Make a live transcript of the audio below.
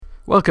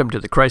Welcome to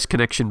the Christ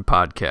Connection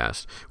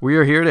podcast. We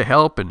are here to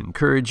help and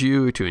encourage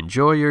you to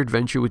enjoy your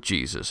adventure with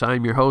Jesus.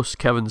 I'm your host,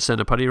 Kevin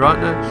Senapati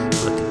Ratna.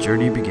 Let the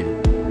journey begin.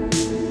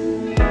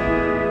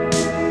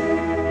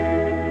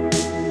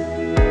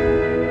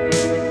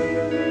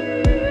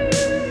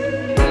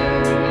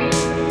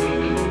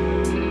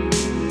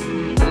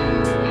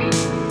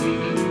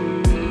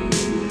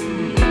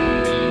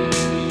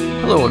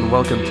 Hello and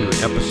welcome to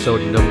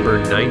episode number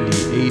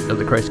 98 of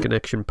the Christ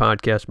Connection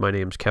podcast. My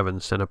name is Kevin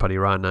Senapati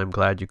Ratna. I'm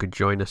glad you could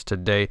join us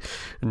today.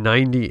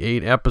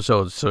 98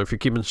 episodes. So if you're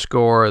keeping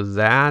score,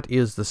 that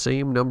is the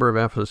same number of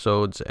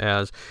episodes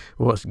as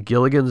was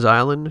Gilligan's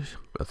Island,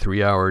 a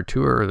 3-hour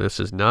tour. This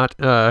is not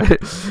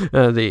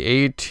the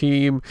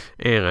A-Team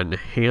and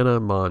Hannah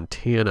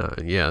Montana.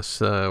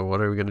 Yes,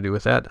 what are we going to do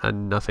with that?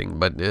 Nothing,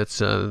 but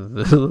it's a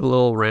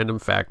little random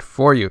fact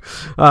for you.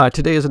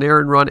 Today is an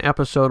Aaron Run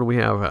episode. We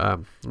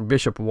have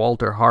Bishop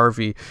Walter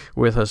Harvey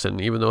with us,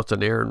 and even though it's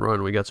an Aaron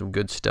Run, we got some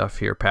good stuff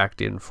here packed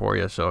in for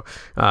you, so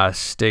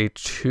stay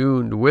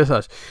tuned with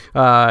us.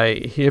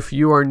 If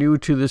you are new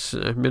to this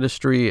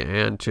ministry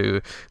and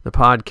to the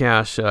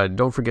podcast,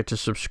 don't forget to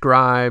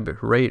subscribe,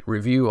 rate,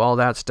 review, all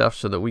that stuff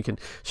so that we can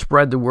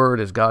spread the word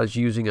as God is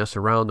using us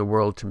around the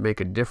world to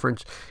make a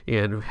difference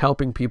in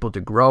helping people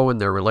to grow in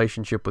their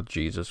relationship with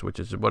Jesus, which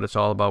is what it's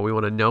all about. We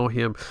want to know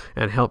Him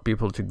and help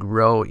people to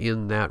grow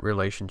in that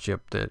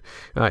relationship that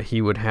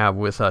He would have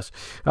with us.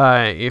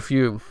 If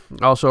you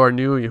also are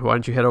new, why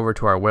don't you head over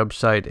to our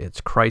website? It's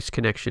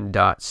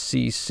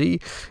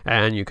christconnection.cc,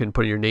 and you can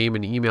put your name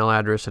and email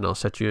address, and I'll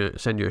send you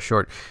a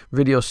short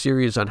video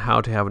series on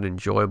how to have an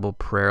enjoyable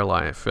prayer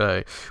life.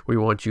 We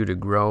want you to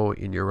grow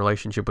in your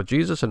relationship with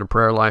Jesus, and a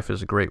prayer life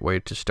is a great way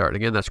to start.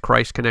 Again, that's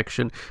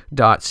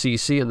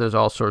christconnection.cc, and there's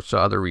all sorts of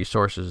other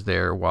resources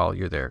there while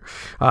you're there.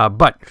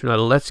 But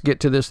let's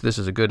get to this. This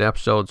is a good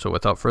episode, so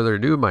without further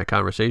ado, my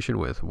conversation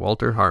with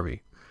Walter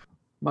Harvey.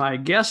 My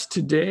guest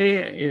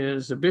today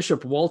is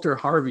Bishop Walter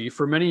Harvey.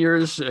 For many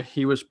years,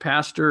 he was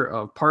pastor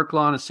of Park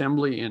Lawn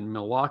Assembly in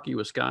Milwaukee,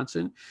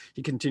 Wisconsin.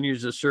 He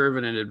continues to serve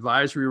in an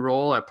advisory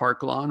role at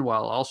Park Lawn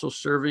while also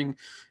serving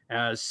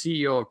as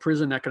CEO of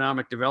Prison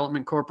Economic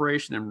Development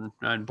Corporation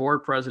and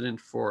board president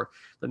for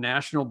the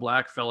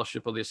Black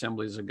Fellowship of the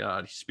Assemblies of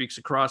God. He speaks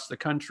across the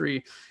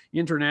country,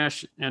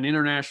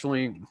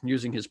 internationally,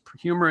 using his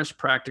humorous,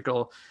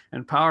 practical,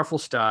 and powerful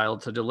style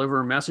to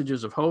deliver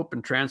messages of hope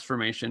and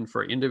transformation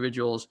for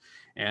individuals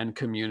and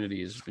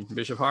communities.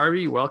 Bishop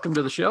Harvey, welcome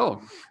to the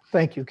show.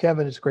 Thank you,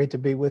 Kevin. It's great to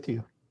be with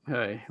you.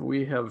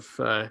 We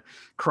have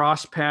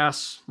crossed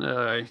paths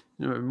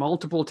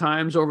multiple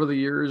times over the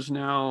years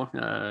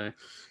now.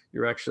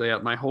 You're actually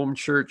at my home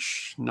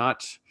church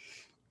not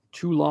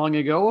too long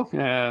ago,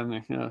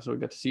 and so we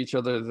got to see each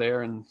other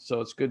there, and so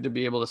it's good to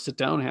be able to sit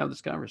down and have this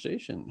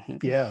conversation.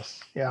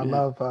 Yes, I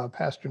love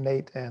Pastor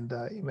Nate and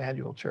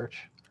Emmanuel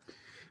Church.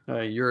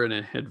 You're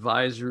an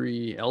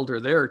advisory elder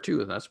there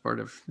too. That's part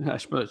of, I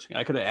suppose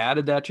I could have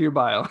added that to your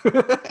bio.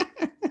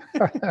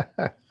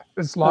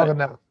 It's long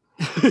enough.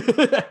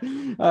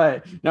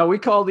 Now we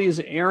call these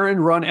Aaron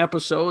Run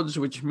episodes,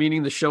 which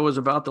meaning the show is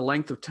about the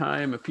length of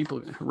time if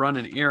people run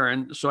an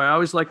errand. So I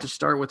always like to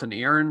start with an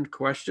errand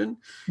question.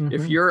 Mm-hmm.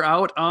 If you're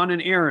out on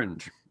an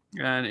errand,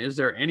 and is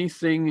there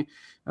anything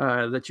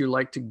that you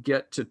like to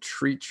get to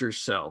treat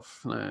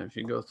yourself? If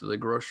you go to the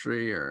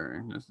grocery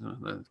or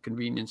the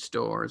convenience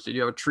stores, did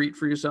you have a treat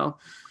for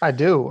yourself? I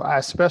do. I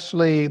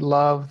especially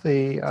love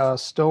the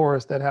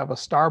stores that have a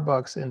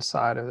Starbucks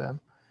inside of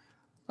them.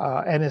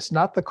 And it's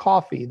not the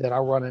coffee that I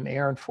run an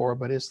errand for,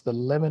 but it's the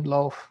lemon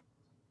loaf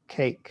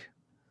cake.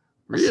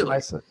 Really?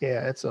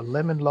 It's a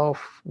lemon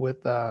loaf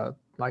with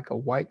like a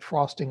white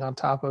frosting on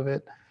top of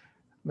it.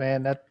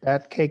 Man,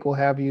 that cake will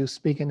have you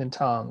speaking in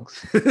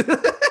tongues.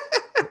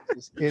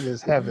 It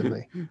is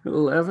heavenly.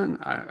 11?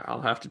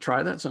 I'll have to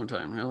try that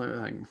sometime.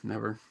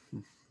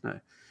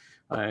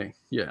 I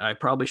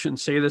probably shouldn't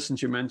say this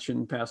since you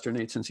mentioned Pastor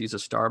Nate, since he's a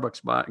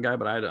Starbucks guy,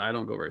 but I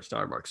don't go very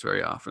Starbucks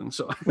very often.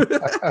 So,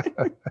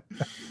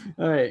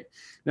 all right.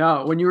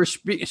 Now, when you were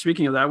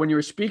speaking of that, when you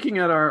were speaking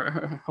at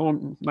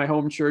my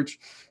home church,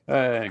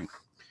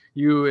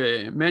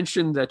 you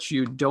mentioned that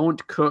you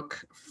don't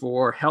cook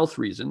for health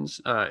reasons,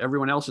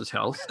 everyone else's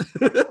health.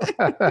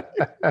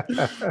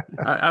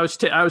 I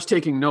was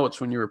taking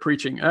notes when you were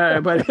preaching.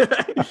 But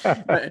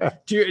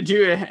do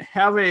you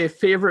have a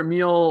favorite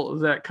meal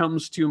that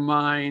comes to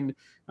mind?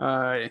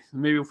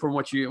 Maybe from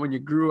when you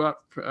grew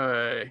up,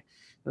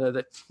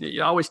 that it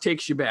always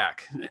takes you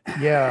back.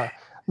 Yeah,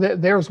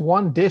 there's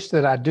one dish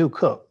that I do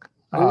cook.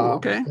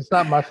 Okay. It's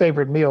not my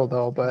favorite meal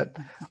though, but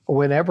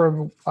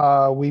whenever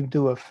we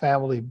do a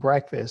family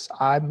breakfast,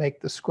 I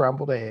make the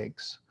scrambled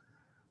eggs.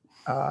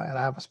 And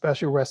I have a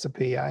special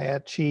recipe. I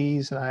add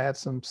cheese and I add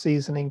some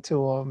seasoning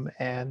to them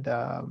and,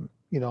 a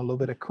little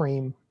bit of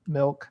cream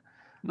milk.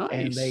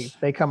 Nice. And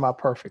they come out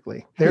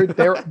perfectly.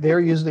 They're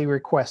usually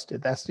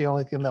requested. That's the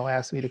only thing they'll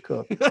ask me to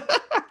cook.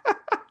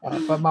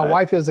 But my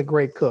wife is a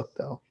great cook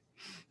though.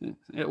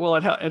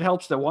 it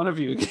helps that one of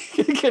you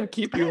can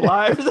keep you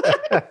alive.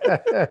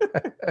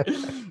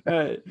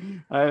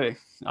 I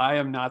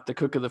am not the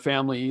cook of the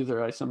family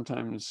either. I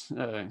sometimes,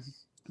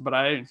 but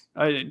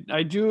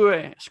I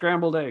do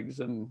scrambled eggs,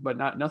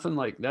 but nothing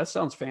like that.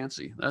 Sounds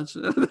fancy. That's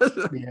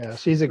Yeah,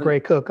 she's a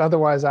great cook.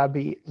 Otherwise, I'd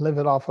be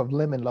living off of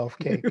lemon loaf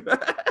cake.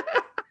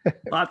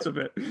 Lots of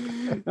it.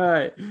 All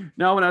right.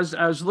 Now, when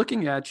I was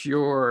looking at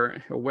your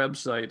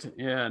website,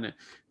 and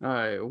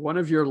one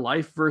of your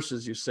life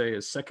verses you say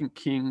is 2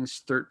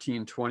 Kings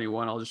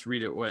 13:21. I'll just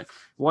read it.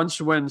 Once,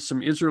 when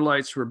some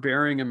Israelites were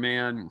burying a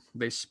man,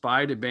 they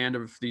spied a band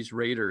of these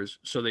raiders.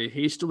 So they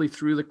hastily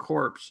threw the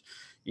corpse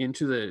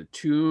into the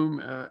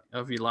tomb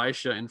of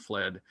Elisha and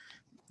fled.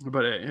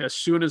 But as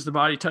soon as the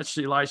body touched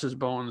Elisha's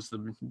bones,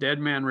 the dead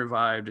man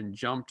revived and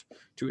jumped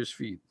to his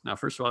feet. Now,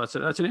 first of all,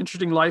 that's an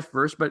interesting life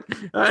verse. But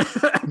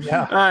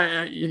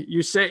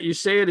you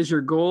say it is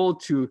your goal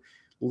to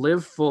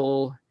live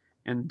full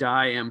and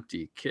die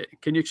empty.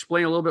 Can you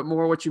explain a little bit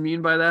more what you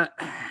mean by that?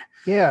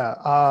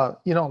 Yeah,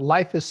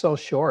 life is so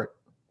short.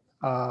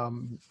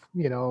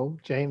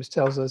 James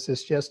tells us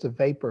it's just a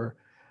vapor,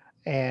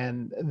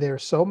 and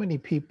there's so many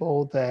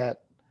people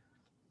that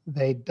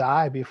they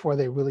die before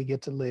they really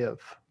get to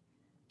live.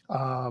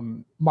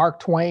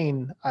 Mark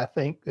Twain, I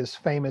think, is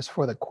famous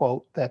for the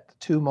quote that the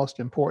two most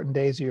important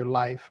days of your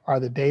life are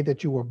the day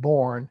that you were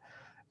born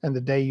and the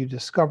day you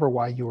discover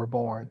why you were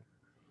born.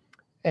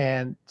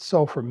 And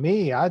so for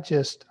me, I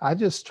just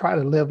try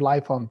to live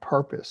life on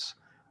purpose.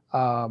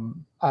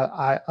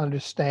 I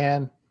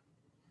understand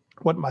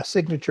what my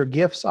signature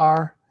gifts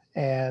are,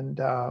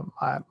 and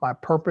my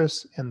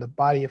purpose in the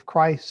body of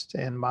Christ,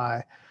 and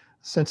my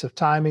sense of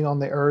timing on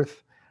the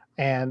earth.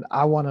 And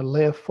I want to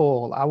live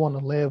full. I want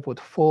to live with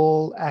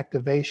full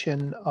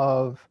activation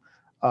of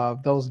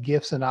those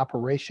gifts in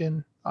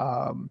operation,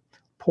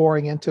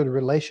 pouring into the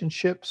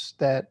relationships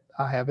that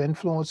I have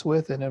influence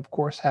with, and of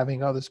course,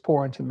 having others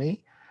pour into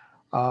me.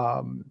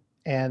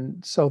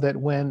 And so that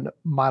when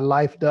my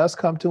life does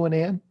come to an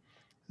end,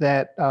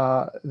 that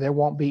there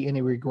won't be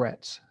any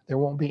regrets. There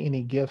won't be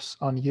any gifts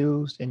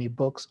unused, any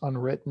books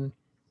unwritten,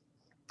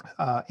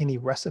 any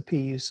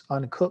recipes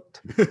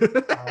uncooked.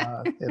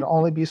 It'll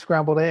only be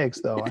scrambled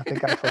eggs, though. I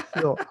think I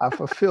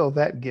fulfill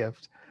that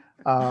gift.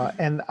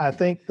 And I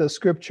think the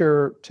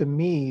scripture to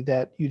me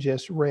that you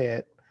just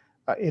read,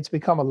 it's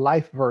become a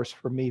life verse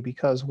for me,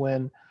 because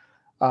when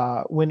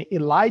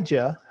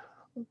Elijah,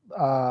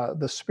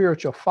 the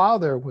spiritual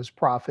father, was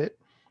prophet,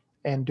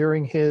 and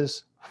during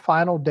his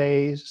final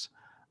days,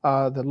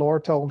 the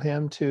Lord told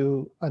him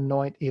to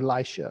anoint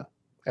Elisha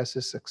as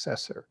his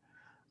successor.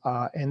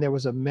 And there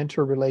was a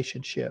mentor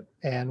relationship.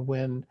 And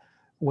when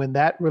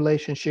that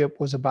relationship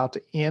was about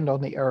to end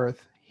on the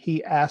earth,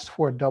 he asked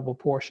for a double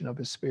portion of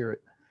his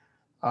spirit.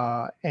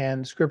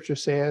 And scripture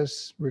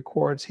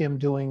records him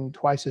doing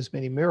twice as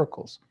many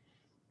miracles.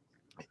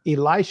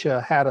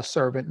 Elisha had a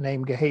servant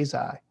named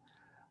Gehazi.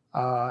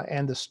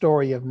 And the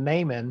story of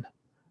Naaman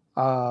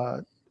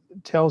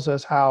tells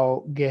us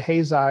how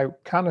Gehazi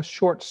kind of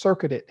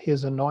short-circuited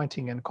his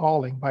anointing and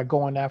calling by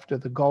going after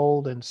the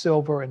gold and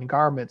silver and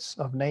garments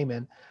of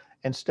Naaman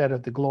instead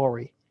of the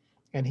glory.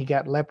 And he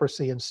got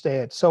leprosy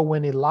instead. So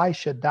when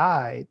Elisha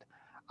died,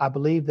 I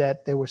believe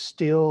that there was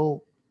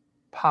still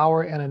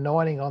power and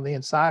anointing on the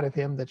inside of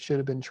him that should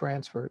have been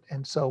transferred.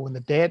 And so when the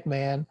dead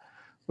man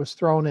was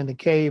thrown in the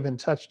cave and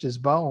touched his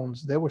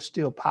bones, there was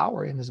still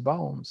power in his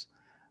bones.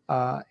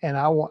 And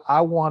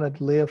I wanted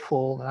to live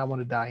full, and I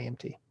want to die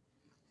empty.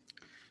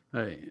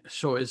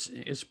 So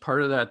is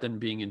part of that then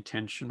being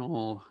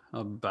intentional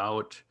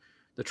about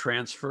the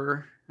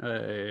transfer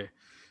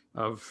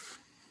of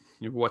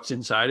what's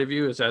inside of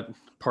you? Is that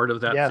part of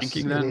that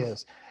thinking then?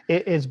 Yes,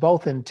 it is. It's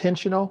both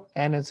intentional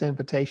and it's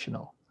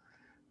invitational.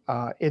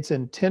 It's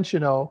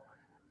intentional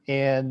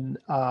in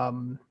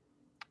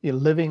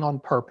living on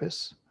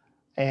purpose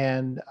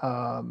and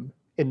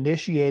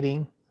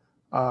initiating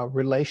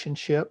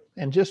relationship,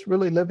 and just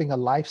really living a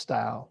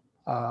lifestyle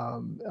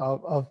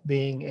of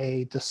being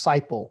a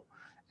disciple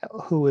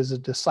who is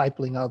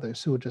discipling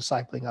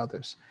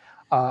others.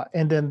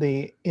 And then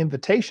the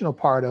invitational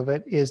part of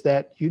it is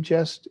that you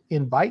just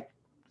invite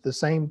the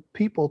same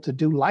people to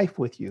do life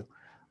with you,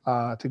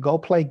 to go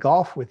play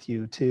golf with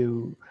you,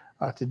 to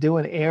do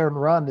an errand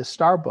run to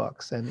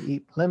Starbucks and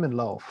eat lemon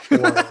loaf,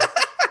 or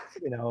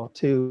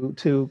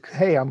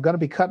hey, I'm going to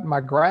be cutting my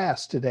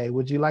grass today.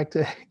 Would you like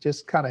to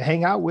just kind of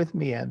hang out with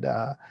me and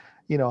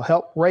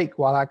help rake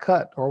while I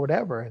cut, or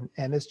whatever?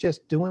 And it's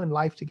just doing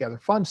life together,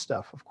 fun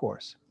stuff, of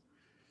course.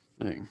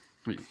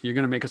 You're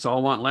going to make us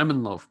all want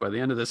lemon loaf by the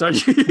end of this,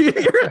 aren't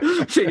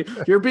you?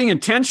 You're being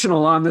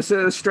intentional on this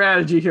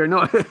strategy here.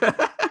 No,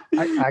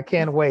 I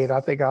can't wait.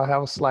 I think I'll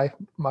have a slice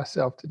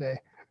myself today.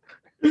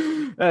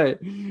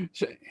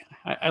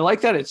 I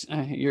like that.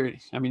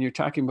 You're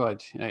talking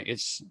about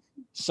it's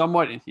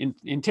somewhat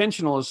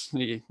intentional is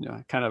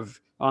kind of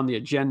on the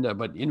agenda,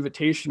 but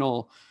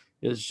invitational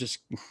is just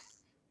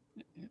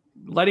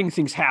letting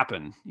things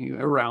happen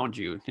around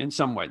you in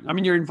some way. I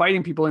mean, you're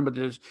inviting people in, but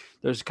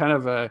there's kind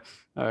of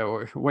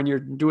when you're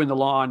doing the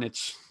lawn,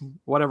 it's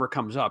whatever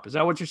comes up. Is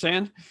that what you're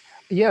saying?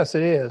 Yes,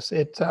 it is.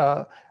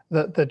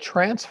 The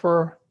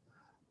transfer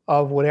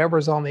of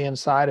whatever's on the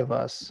inside of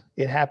us.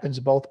 It happens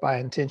both by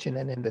intention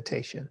and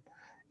invitation.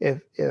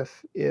 If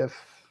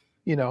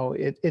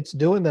it's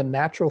doing the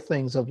natural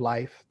things of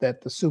life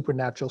that the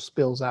supernatural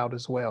spills out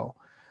as well.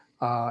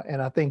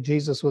 And I think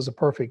Jesus was a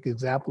perfect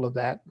example of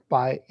that.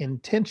 By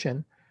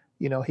intention,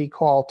 he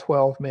called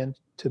 12 men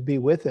to be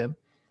with him,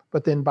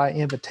 but then by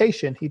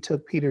invitation, he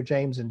took Peter,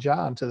 James, and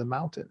John to the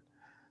mountain.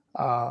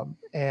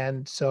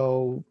 And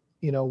so,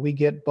 we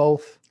get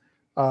both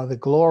the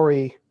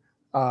glory,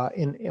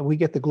 and we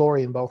get the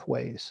glory in both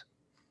ways.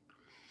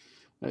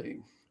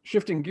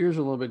 Shifting gears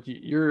a little bit,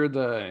 you're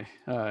the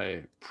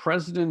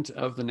president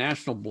of the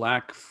National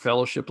Black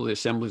Fellowship of the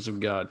Assemblies of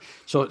God.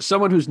 So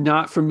someone who's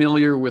not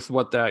familiar with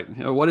what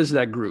is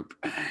that group?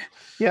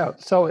 Yeah,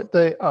 so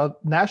the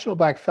National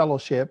Black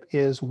Fellowship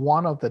is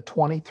one of the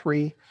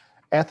 23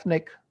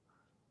 ethnic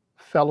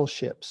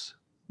fellowships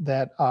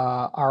that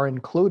are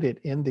included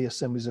in the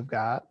Assemblies of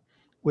God,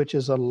 which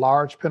is a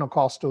large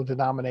Pentecostal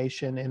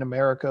denomination in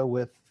America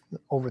with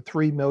over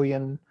 3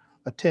 million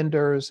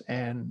attenders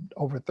and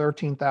over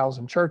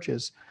 13,000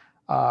 churches.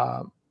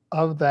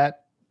 Of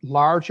that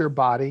larger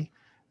body,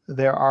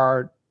 there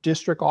are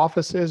district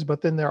offices, but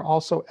then there are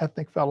also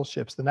ethnic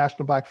fellowships. The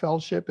National Black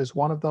Fellowship is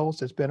one of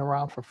those. It's been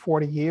around for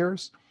 40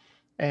 years,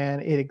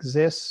 and it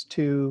exists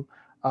to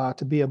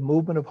be a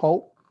movement of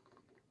hope,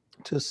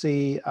 to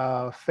see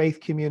faith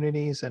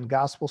communities and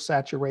gospel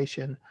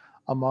saturation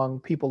among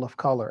people of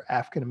color,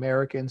 African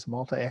Americans,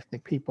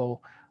 multi-ethnic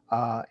people,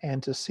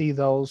 and to see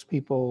those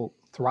people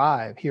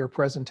thrive, hear a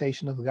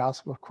presentation of the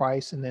gospel of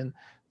Christ, and then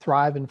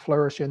thrive and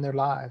flourish in their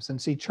lives,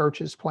 and see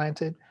churches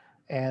planted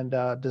and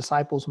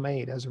disciples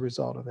made as a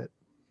result of it.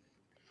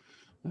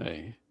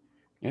 Hey.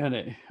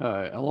 And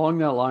along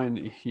that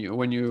line,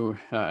 when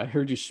I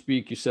heard you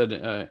speak, you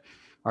said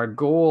our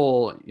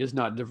goal is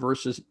not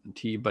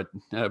diversity, but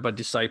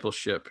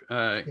discipleship.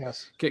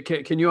 Yes.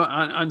 Can you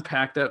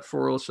unpack that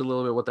for us a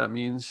little bit? What that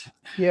means?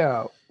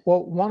 Yeah.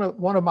 Well,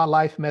 one of my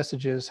life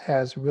messages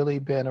has really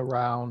been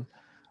around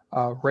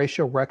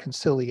racial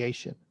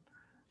reconciliation.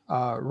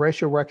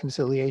 Racial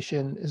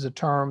reconciliation is a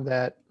term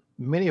that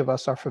many of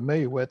us are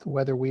familiar with,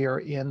 whether we are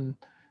in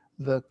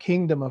the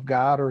kingdom of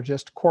God or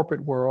just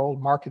corporate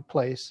world,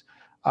 marketplace.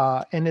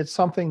 And it's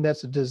something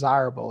that's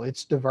desirable.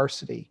 It's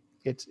diversity.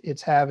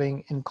 It's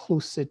having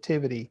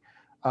inclusivity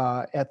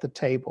at the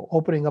table,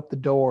 opening up the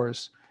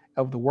doors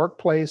of the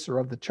workplace or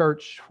of the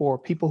church for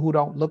people who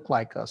don't look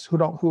like us,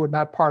 who are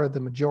not part of the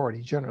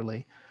majority,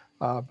 generally,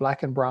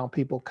 Black and brown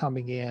people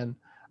coming in.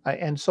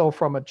 And so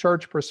from a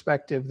church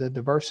perspective, the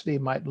diversity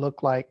might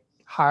look like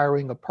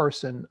hiring a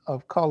person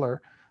of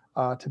color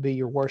to be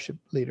your worship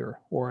leader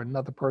or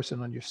another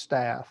person on your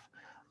staff,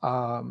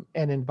 and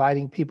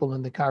inviting people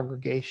in the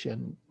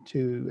congregation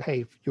to,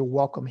 hey, you're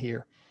welcome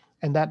here.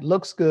 And that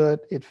looks good.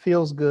 It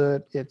feels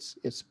good.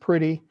 It's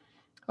pretty.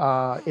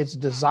 It's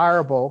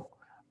desirable,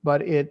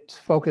 but it's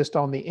focused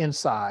on the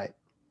inside.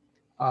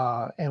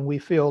 And we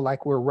feel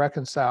like we're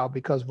reconciled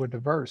because we're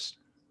diverse.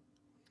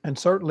 And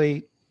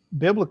certainly,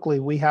 biblically,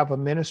 we have a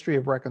ministry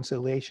of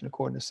reconciliation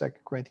according to 2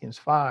 Corinthians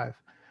 5.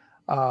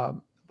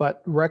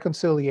 But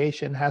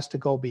reconciliation has to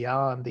go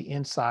beyond the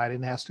inside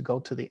and has to go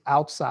to the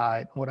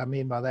outside. What I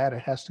mean by that,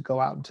 it has to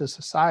go out into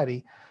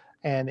society.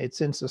 And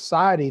it's in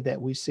society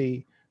that we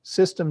see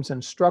systems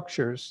and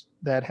structures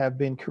that have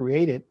been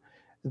created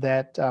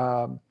that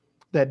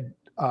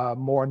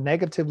more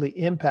negatively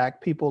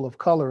impact people of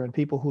color and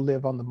people who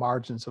live on the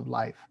margins of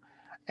life.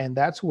 And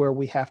that's where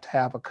we have to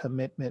have a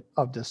commitment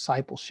of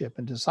discipleship.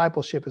 And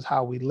discipleship is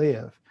how we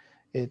live.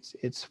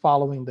 It's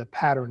following the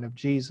pattern of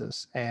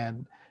Jesus.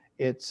 And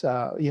it's,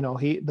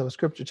 the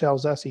scripture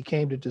tells us he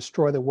came to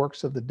destroy the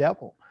works of the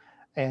devil.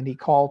 And he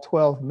called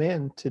 12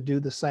 men to do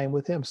the same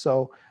with him.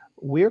 So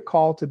we're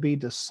called to be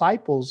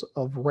disciples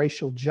of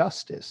racial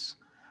justice,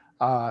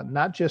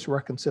 not just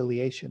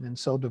reconciliation. And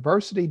so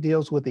diversity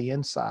deals with the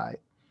inside.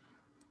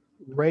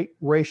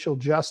 Racial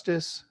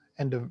justice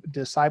and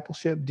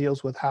discipleship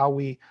deals with how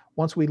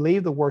once we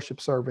leave the worship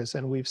service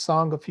and we've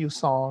sung a few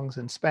songs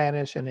in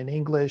Spanish and in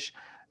English,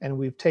 and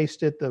we've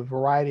tasted the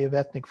variety of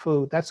ethnic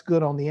food, that's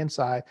good on the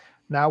inside.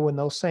 Now, when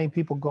those same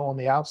people go on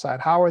the outside,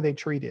 how are they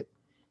treated?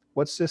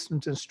 What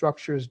systems and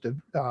structures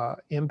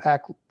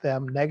impact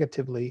them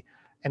negatively?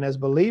 And as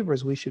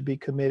believers, we should be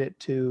committed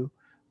to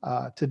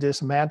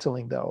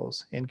dismantling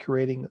those and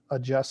creating a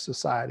just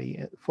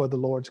society for the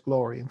Lord's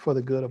glory and for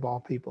the good of all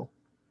people.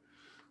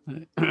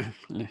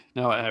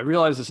 Now, I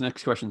realize this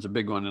next question is a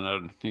big one, and I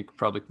think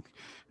probably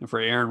for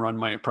Aaron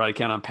Run probably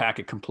can't unpack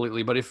it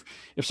completely. But if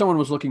someone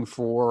was looking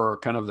for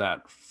kind of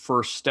that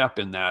first step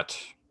in that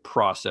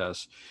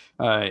process,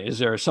 is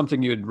there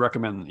something you'd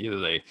recommend?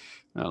 Either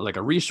like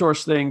a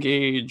resource they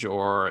engage,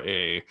 or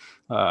a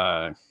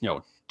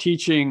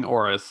teaching,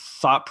 or a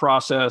thought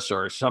process,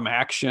 or some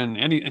action,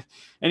 any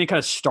kind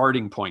of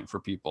starting point for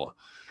people?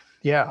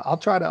 Yeah, I'll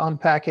try to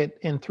unpack it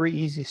in 3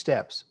 easy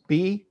steps: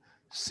 be,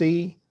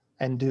 see,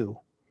 and do.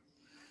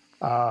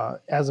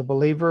 As a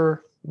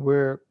believer,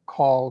 we're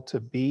called to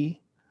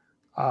be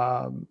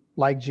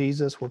like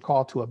Jesus. We're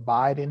called to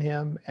abide in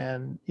him.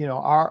 And,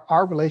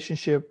 our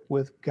relationship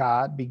with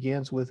God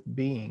begins with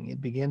being.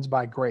 It begins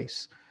by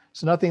grace.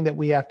 So nothing that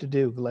we have to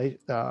do.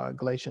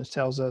 Galatians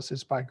tells us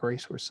it's by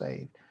grace we're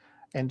saved.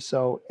 And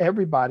so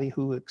everybody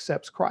who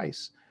accepts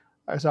Christ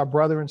is our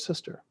brother and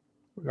sister,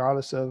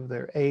 regardless of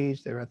their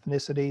age, their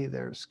ethnicity,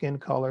 their skin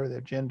color,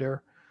 their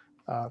gender,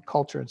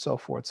 culture, and so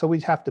forth. So we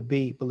have to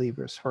be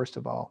believers, first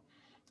of all.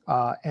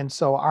 And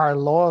so our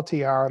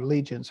loyalty, our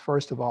allegiance,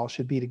 first of all,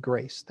 should be to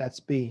grace. That's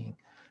being.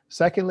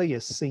 Secondly,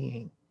 is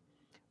seeing.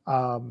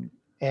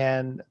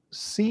 And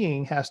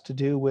seeing has to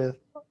do with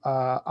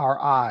our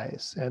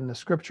eyes. And the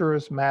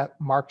scriptures,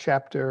 Mark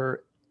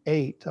chapter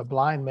 8, a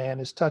blind man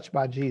is touched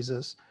by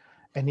Jesus,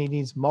 and he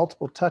needs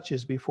multiple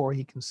touches before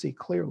he can see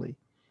clearly.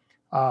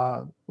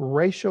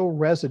 Racial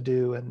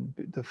residue and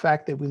the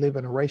fact that we live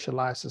in a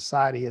racialized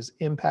society has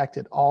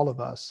impacted all of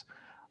us.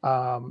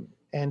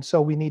 And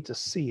so we need to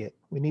see it.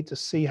 We need to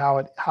see how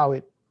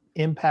it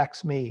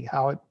impacts me,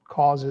 how it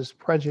causes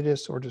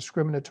prejudice or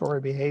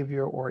discriminatory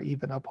behavior, or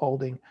even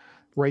upholding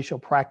racial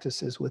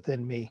practices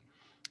within me.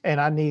 And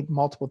I need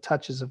multiple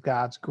touches of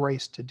God's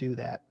grace to do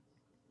that.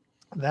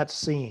 That's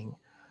seeing.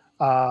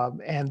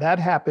 And that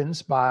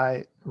happens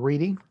by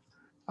reading,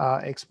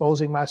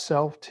 exposing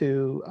myself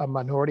to a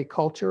minority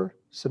culture,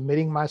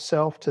 submitting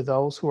myself to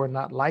those who are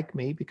not like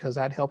me, because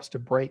that helps to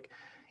break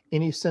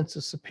any sense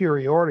of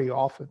superiority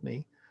off of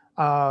me.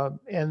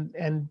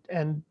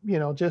 And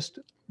just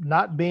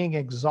not being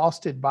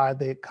exhausted by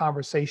the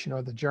conversation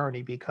or the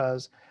journey,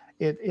 because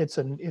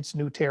it's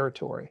new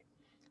territory.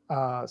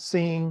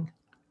 Seeing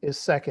is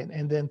second,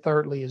 and then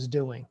thirdly is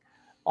doing.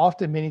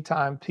 Often, many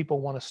times, people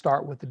want to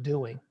start with the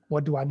doing.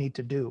 What do I need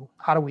to do?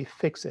 How do we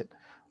fix it?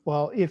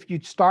 Well, if you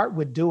start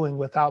with doing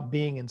without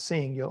being and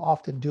seeing, you'll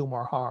often do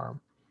more harm.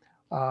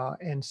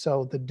 And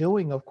so the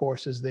doing, of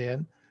course, is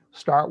then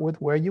start with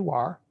where you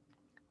are,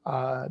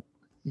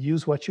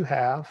 use what you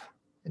have,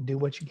 and do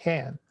what you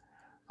can.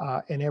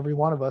 And every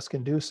one of us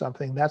can do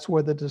something. That's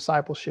where the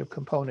discipleship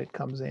component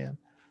comes in.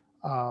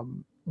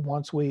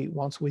 Once we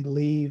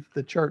leave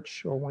the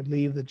church or we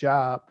leave the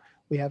job,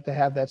 we have to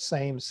have that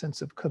same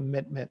sense of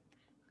commitment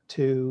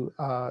to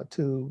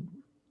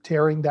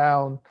tearing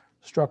down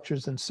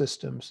structures and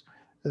systems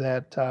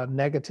that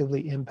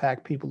negatively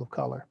impact people of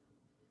color.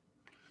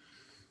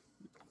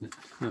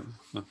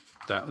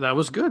 That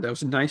was good. That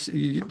was nice.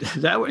 You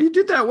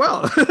did that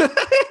well.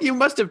 You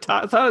must have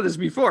thought of this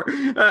before.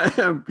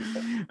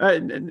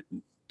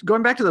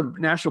 Going back to the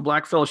National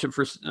Black Fellowship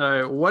first,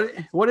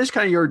 what is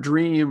kind of your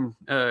dream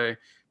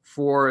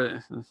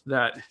for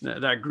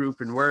that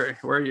group, and what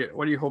are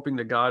you hoping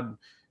that God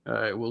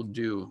will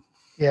do?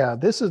 Yeah,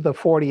 this is the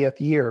 40th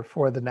year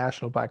for the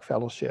National Black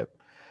Fellowship.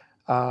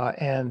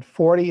 And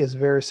 40 is a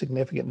very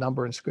significant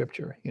number in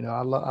scripture.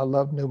 I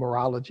love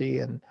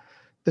numerology, and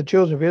the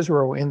children of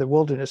Israel were in the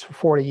wilderness for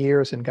 40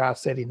 years, and God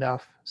said,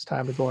 enough, it's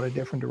time to go in a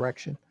different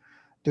direction.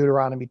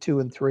 Deuteronomy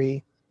 2 and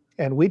 3.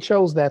 And we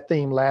chose that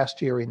theme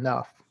last year,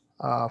 enough,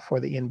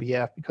 for the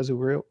NBF, because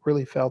we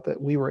really felt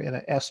that we were in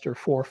an Esther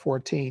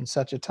 4:14,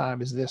 such a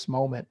time as this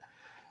moment.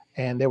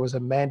 And there was a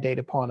mandate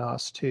upon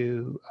us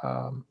to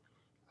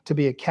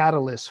be a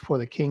catalyst for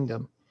the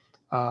kingdom,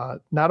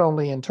 not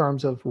only in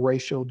terms of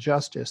racial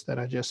justice that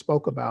I just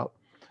spoke about,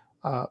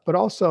 but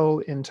also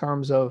in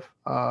terms of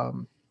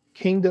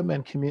kingdom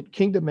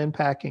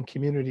impact and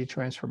community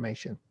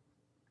transformation.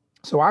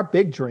 So our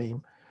big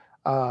dream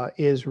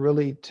is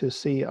really to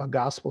see a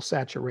gospel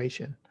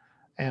saturation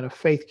and a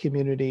faith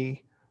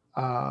community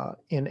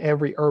in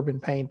every urban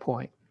pain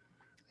point,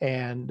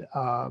 and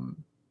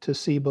to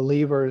see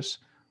believers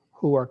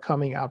who are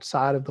coming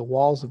outside of the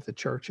walls of the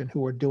church and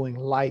who are doing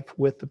life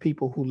with the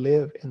people who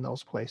live in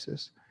those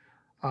places.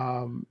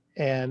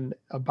 And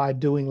by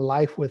doing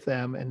life with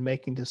them and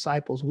making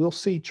disciples, we'll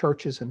see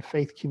churches and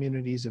faith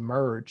communities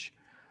emerge.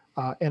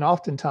 And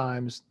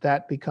oftentimes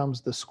that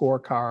becomes the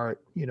scorecard,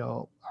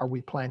 are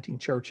we planting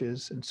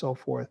churches and so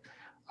forth?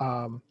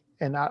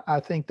 And I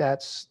think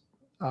that's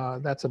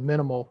a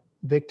minimal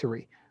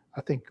victory.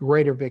 I think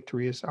greater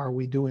victory is, are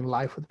we doing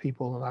life with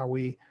people, and are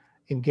we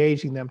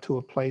engaging them to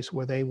a place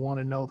where they want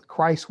to know the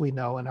Christ we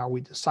know, and are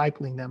we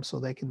discipling them so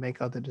they can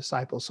make other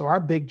disciples? So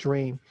our big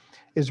dream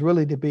is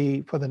really to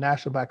be, for the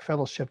National Black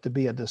Fellowship, to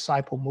be a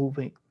disciple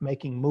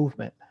making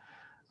movement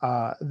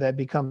that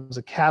becomes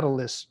a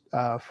catalyst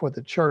for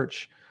the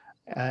church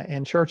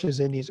and churches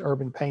in these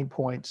urban pain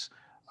points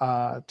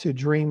to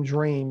dream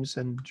dreams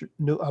and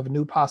of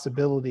new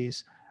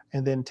possibilities,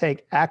 and then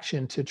take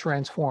action to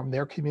transform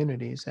their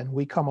communities. And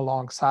we come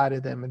alongside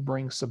of them and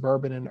bring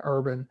suburban and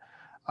urban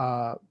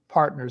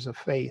partners of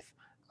faith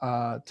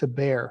to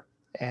bear,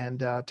 and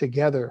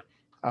together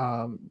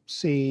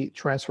see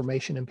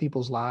transformation in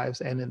people's lives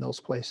and in those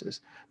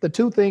places. The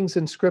two things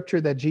in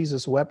scripture that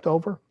Jesus wept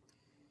over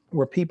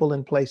were people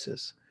and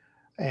places,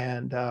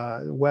 and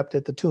wept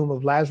at the tomb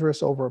of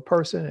Lazarus over a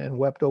person, and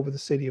wept over the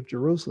city of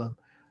Jerusalem.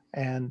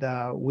 And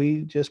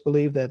we just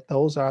believe that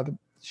those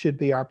should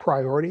be our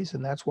priorities,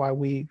 and that's why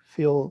we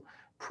feel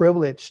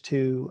privileged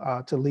to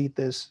lead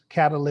this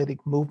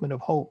catalytic movement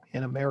of hope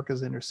in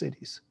America's inner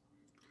cities.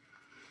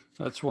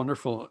 That's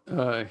wonderful.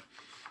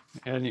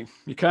 And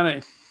you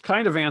kind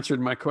of answered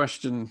my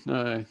question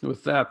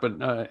with that,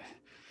 but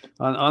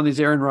on these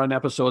Aaron Run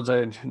episodes,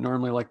 I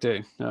normally like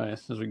to,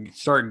 as we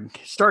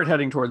start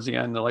heading towards the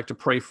end, I like to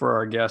pray for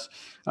our guests.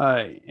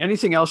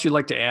 Anything else you'd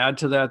like to add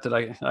to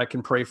that I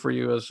can pray for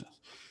you as?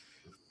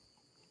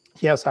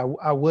 Yes,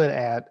 I would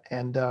add,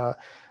 and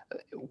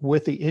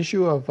with the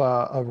issue of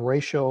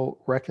racial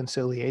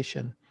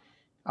reconciliation,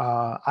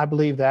 I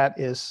believe that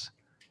is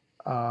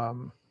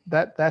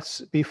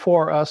that's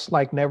before us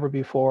like never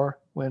before.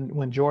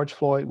 When George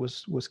Floyd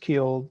was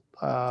killed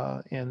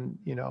in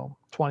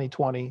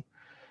 2020,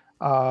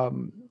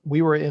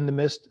 we were in the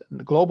midst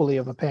globally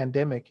of a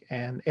pandemic,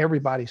 and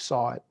everybody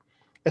saw it.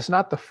 It's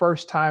not the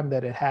first time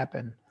that it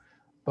happened,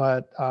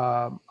 but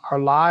our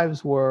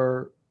lives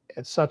were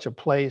at such a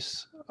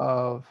place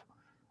of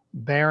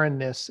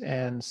barrenness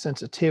and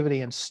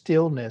sensitivity and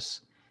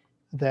stillness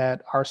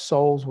that our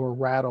souls were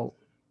rattled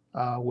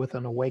with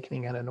an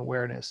awakening and an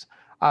awareness.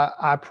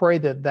 I pray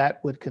that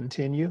would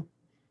continue,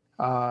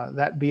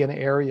 that be an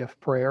area of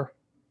prayer,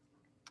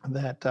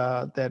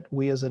 that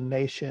we as a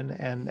nation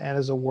and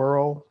as a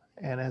world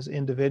and as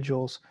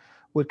individuals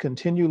would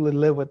continually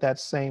live with that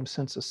same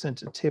sense of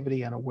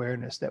sensitivity and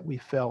awareness that we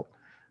felt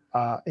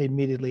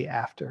immediately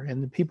after.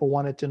 And the people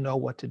wanted to know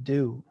what to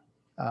do.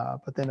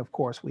 But then, of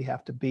course, we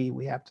have to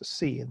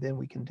see, and then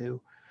we can do.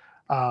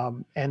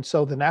 And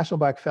so the National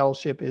Black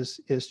Fellowship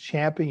is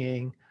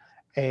championing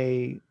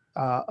a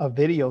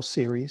video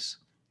series,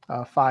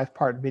 a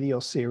 5-part video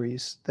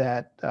series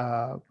that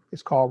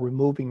is called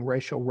Removing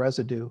Racial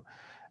Residue,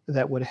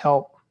 that would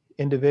help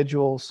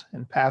individuals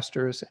and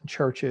pastors and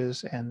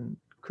churches and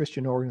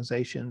Christian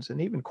organizations and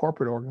even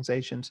corporate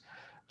organizations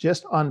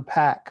just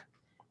unpack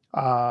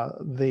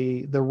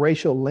the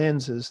racial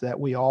lenses that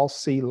we all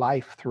see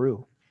life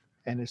through.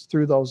 And it's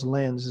through those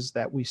lenses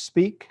that we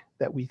speak,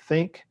 that we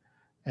think,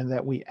 and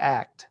that we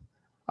act.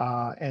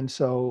 And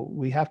so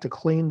we have to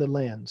clean the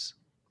lens.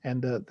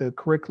 And the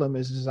curriculum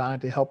is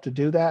designed to help to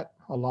do that,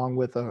 along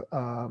with a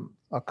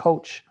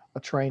coach,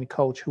 a trained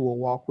coach who will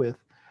walk with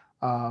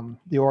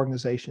the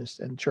organizations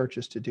and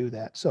churches to do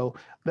that. So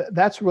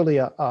that's really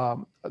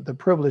the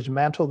privileged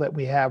mantle that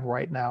we have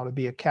right now to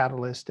be a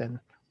catalyst.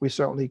 And we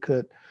certainly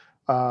could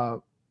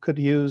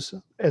use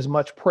as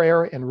much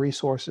prayer and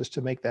resources to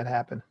make that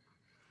happen.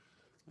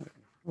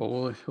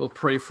 Well, we'll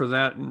pray for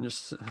that in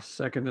just a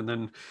second. And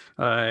then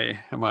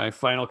my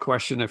final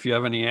question, if you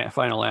have any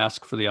final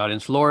ask for the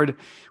audience. Lord,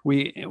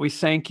 we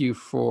thank you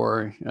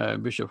for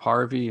Bishop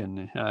Harvey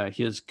and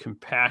his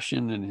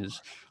compassion and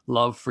his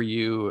love for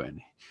you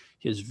and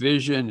his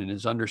vision and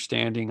his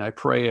understanding. I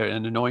pray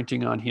an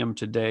anointing on him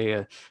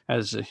today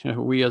as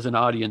we as an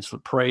audience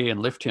would pray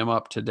and lift him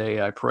up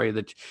today. I pray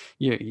that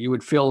you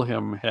would fill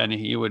him and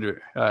you would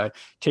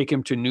take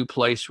him to a new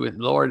place with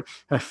Lord,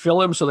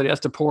 fill him so that he has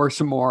to pour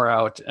some more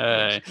out.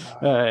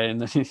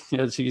 And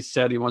as he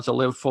said, he wants to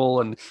live full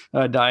and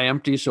die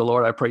empty. So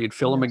Lord, I pray you'd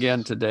fill him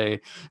again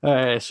today.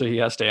 So he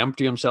has to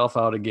empty himself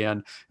out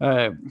again.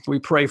 We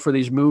pray for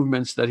these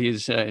movements that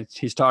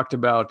he's talked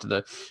about,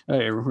 the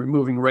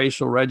removing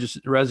racial residue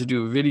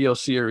video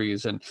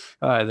series, and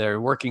they're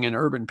working in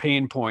urban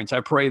pain points. I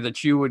pray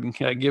that you would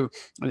give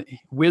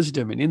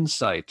wisdom and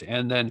insight,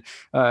 and then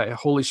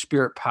Holy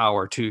Spirit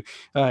power to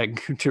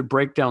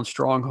break down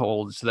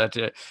strongholds that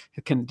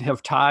can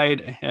have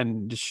tied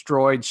and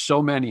destroyed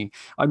so many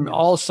on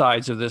all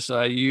sides of this.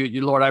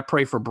 You, Lord, I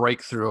pray for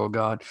breakthrough, oh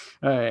God,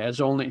 as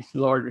only,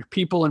 Lord,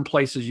 people and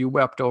places you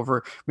wept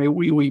over, may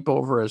we weep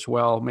over as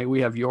well. May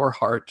we have your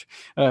heart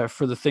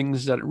for the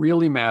things that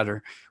really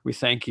matter. We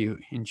thank you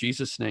in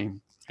Jesus' name.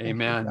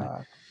 Amen.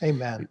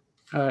 Amen.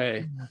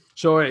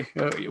 So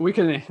we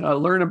can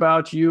learn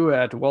about you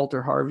at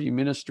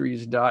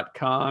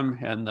walterharveyministries.com,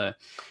 and the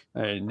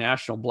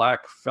National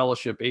Black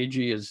Fellowship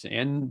AG is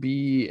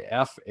nbfag.org.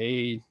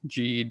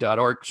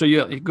 So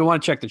you go on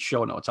and check the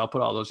show notes. I'll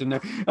put all those in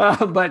there.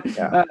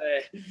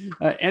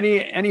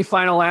 Any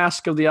final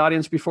ask of the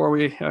audience before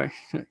we?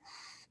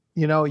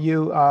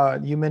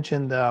 You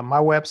mentioned my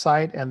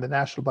website and the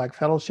National Black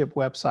Fellowship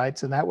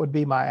websites, and that would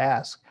be my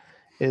ask,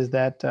 is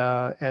that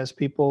as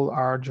people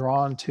are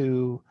drawn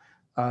to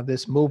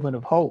this movement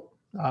of hope,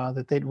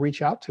 that they'd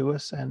reach out to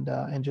us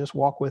and just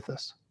walk with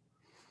us.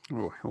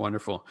 Oh,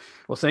 wonderful.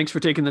 Well, thanks for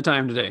taking the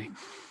time today.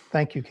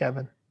 Thank you,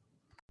 Kevin.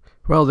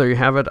 Well, there you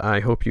have it. I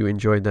hope you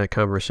enjoyed that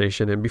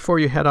conversation. And before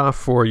you head off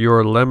for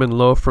your lemon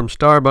loaf from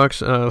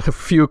Starbucks, a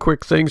few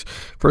quick things.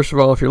 First of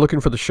all, if you're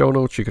looking for the show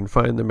notes, you can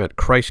find them at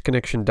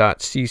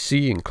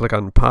christconnection.cc and click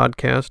on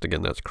podcast.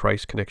 Again, that's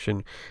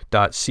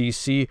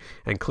christconnection.cc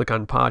and click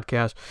on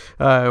podcast.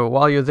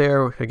 While you're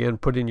there, again,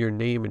 put in your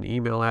name and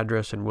email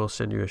address, and we'll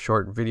send you a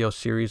short video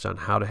series on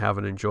how to have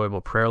an enjoyable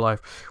prayer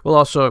life. We'll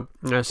also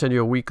send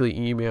you a weekly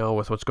email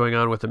with what's going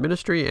on with the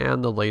ministry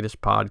and the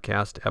latest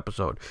podcast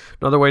episode.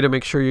 Another way to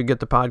make sure you get get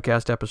the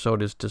podcast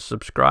episode is to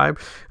subscribe.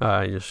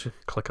 You just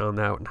click on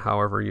that, and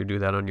however you do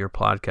that on your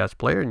podcast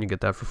player, and you get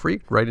that for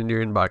free right into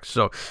your inbox.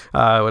 So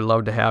I would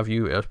love to have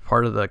you as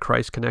part of the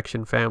Christ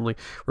Connection family.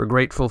 We're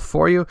grateful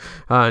for you.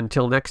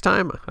 Until next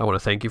time, I want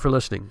to thank you for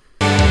listening.